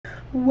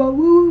We're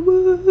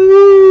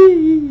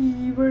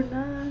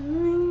not.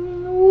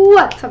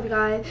 What's up, you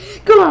guys?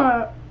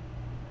 Come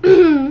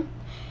on.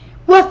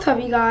 What's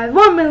up, you guys?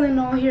 1 million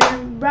all here,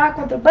 back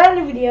with a brand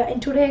new video. And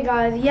today,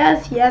 guys,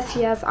 yes,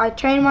 I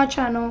changed my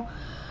channel,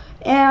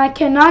 and I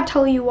cannot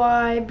tell you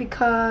why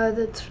because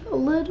it's a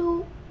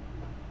little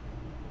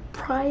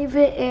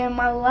private. And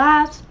my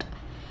last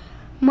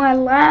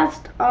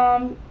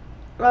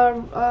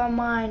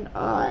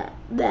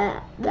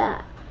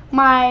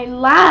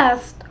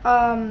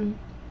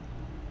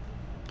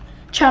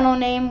channel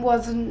name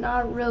was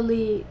not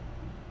really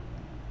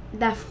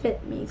that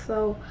fit me.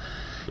 So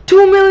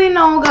 2 million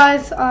now,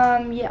 guys.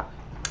 Yeah.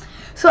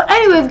 So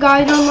anyways,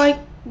 guys, you might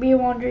be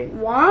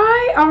wondering,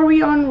 why are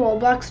we on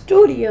Roblox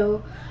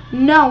Studio?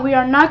 No, we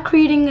are not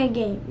creating a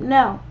game.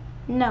 No.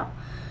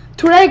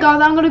 Today,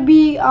 guys, I'm gonna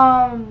be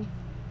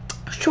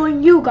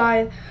showing you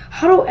guys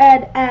how to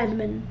add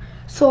admin.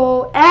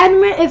 So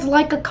admin is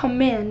like a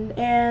command,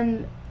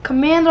 and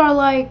commands are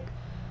like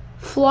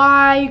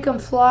fly. You can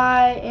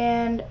fly,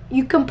 and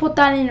you can put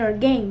that in your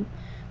game.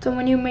 So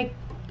when you make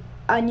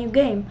a new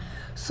game,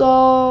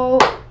 so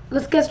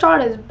let's get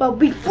started. But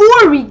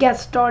before we get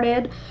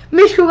started,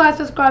 make sure you guys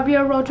subscribe. We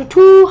are road to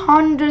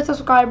 200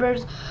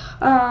 subscribers.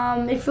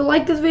 If you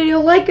like this video,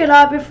 like it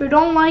up. If you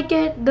don't like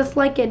it,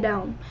 dislike it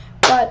down.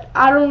 But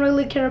I don't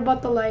really care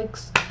about the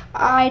likes.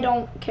 I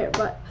don't care.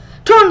 But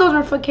turn on those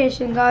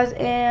notifications, guys,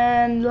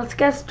 and let's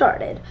get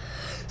started.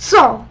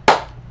 So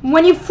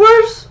when you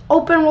first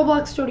open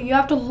Roblox Studio, you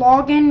have to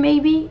log in,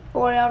 maybe,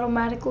 or it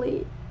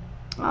automatically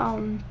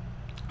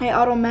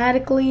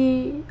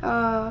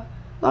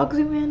logs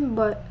you in.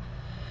 But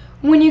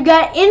when you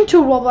get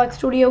into Roblox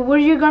Studio,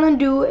 what you're gonna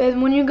do is,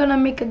 when you're gonna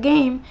make a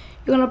game,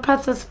 you're gonna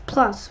press this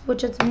plus,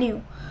 which is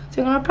new. So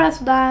you're gonna press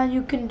that.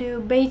 You can do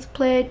base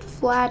plate,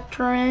 flat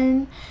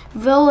terrain,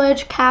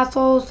 village,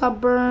 castle,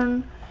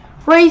 suburban,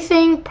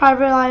 racing,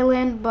 private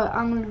island. But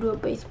I'm gonna do a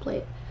base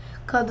plate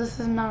because this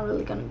is not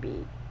really gonna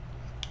be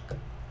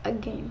a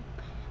game.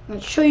 I'm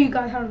gonna show you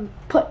guys how to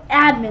put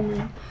admin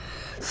in.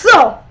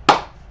 So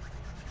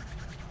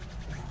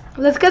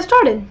let's get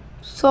started.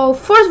 So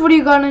first, what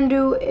you're gonna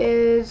do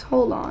is,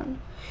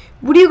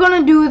 what you're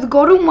gonna do is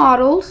go to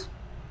models.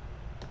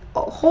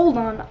 Oh, hold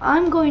on,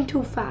 I'm going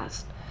too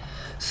fast.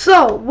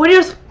 So what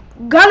you're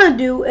gonna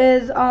do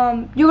is,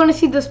 you're gonna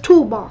see this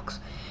toolbox.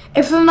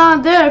 If it's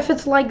not there, if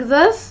it's like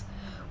this,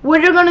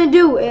 what you're gonna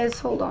do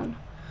is, you're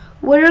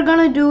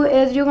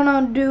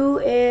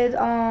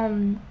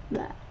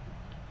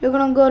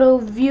gonna go to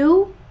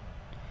view,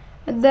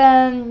 and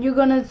then you're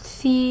gonna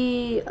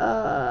see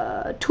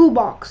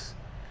toolbox.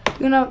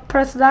 You're gonna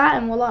press that,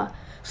 and voila.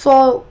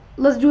 So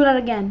let's do that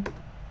again.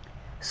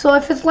 So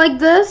if it's like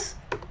this,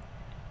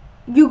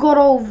 you go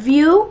to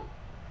view,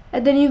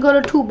 and then you go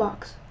to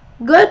toolbox.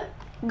 Good.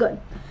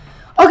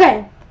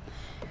 Okay,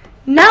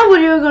 now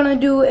what you're gonna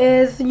do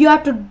is, you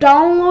have to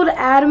download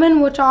admin,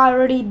 which I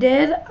already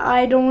did.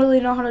 I don't really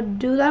know how to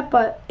do that,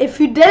 but if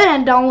you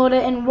didn't download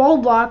it in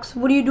Roblox,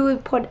 what you do is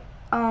put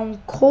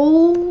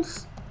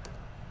Cole's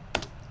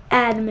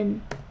admin,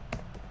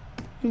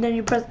 and then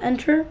you press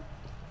enter,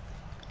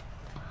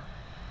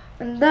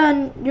 and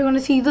then you're gonna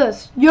see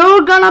this.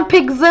 You're gonna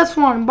pick this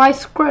one by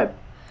script.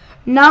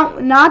 Now,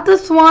 not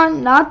this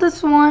one.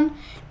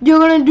 You're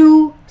gonna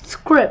do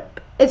script.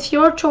 It's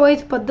your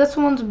choice, but this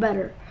one's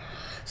better.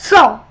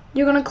 So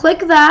you're gonna click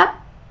that.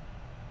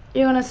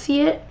 You're gonna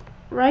see it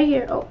right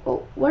here. Oh,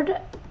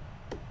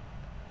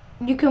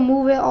 you can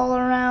move it all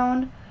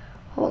around.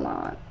 Hold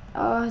on.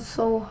 It's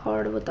so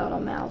hard without a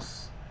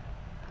mouse.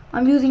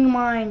 I'm using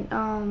my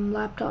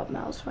laptop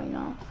mouse right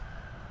now.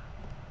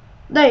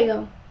 There you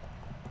go.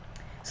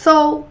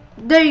 So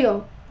there you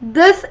go.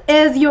 This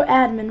is your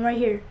admin right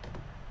here.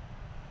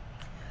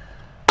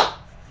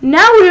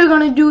 Now what you're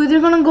gonna do is,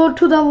 you're gonna go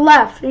to the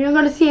left, and you're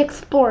gonna see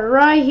explore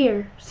right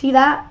here. See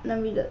that? Let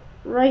me do it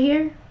right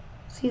here.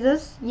 See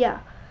this? Yeah.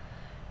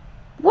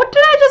 What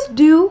did I just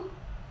do?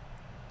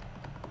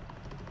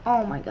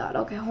 Oh my god.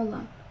 Okay, hold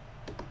on.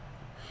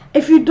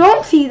 If you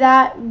don't see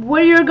that,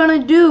 what you're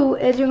gonna do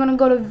is, you're gonna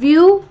go to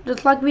view,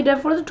 just like we did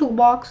for the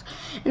toolbox,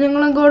 and you're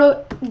gonna go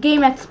to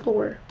game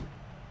explorer.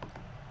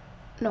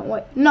 No,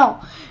 wait,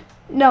 no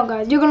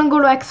guys, you're gonna go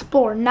to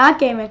explore, not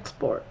game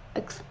explorer.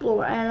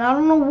 Explore. And I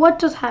don't know what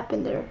just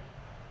happened there.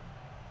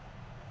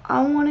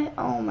 I want it.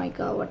 Oh my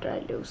god, what did I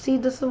do? See,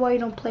 this is why you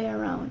don't play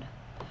around.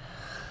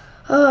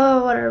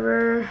 Oh,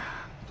 whatever.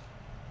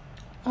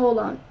 Hold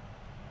on.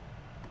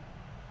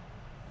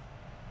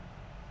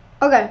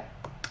 Okay,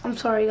 I'm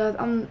sorry, guys.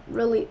 There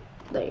you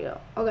go.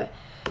 Okay,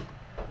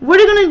 what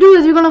you're gonna do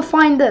is, you're gonna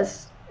find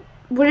this.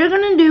 What you're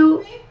gonna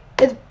do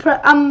is,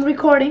 I'm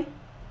recording.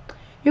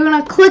 You're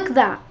gonna click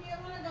that.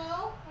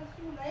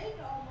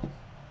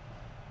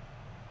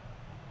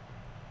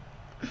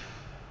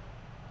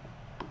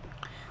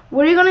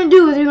 What you're gonna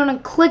do is, you're gonna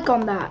click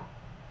on that,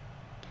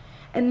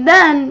 and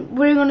then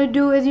what you're gonna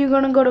do is, you're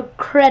gonna go to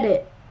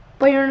credit,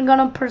 but you're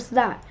gonna press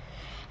that,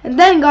 and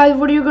then, guys,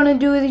 what you're gonna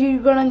do is, you're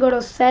gonna go to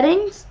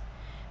settings,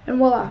 and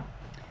voila.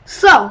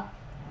 So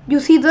you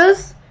see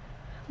this?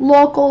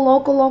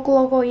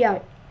 local, yeah.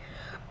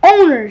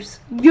 Owners,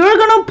 you're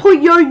gonna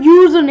put your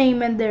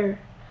username in there.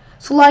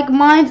 So like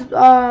mine's,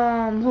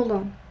 hold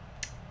on.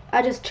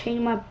 I just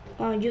changed my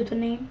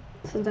username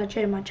since I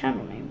changed my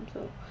channel name,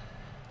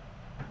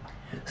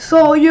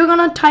 so you're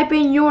gonna type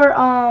in your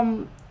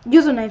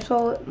username.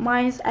 So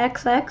mine's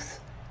XX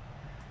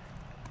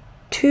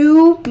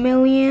 2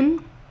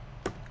 million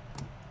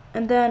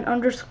and then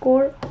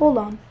underscore. Hold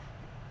on.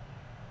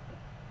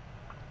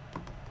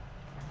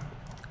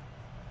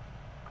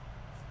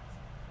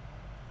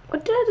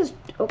 What did I just?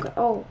 Okay.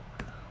 Oh,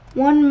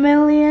 1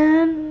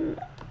 million.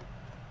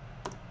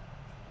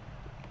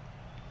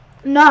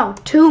 No,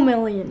 2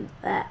 million.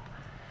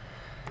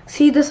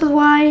 See, this is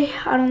why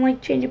I don't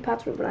like changing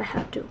password, but I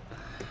have to.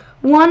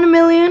 1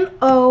 million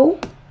O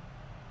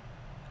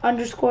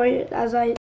underscore as I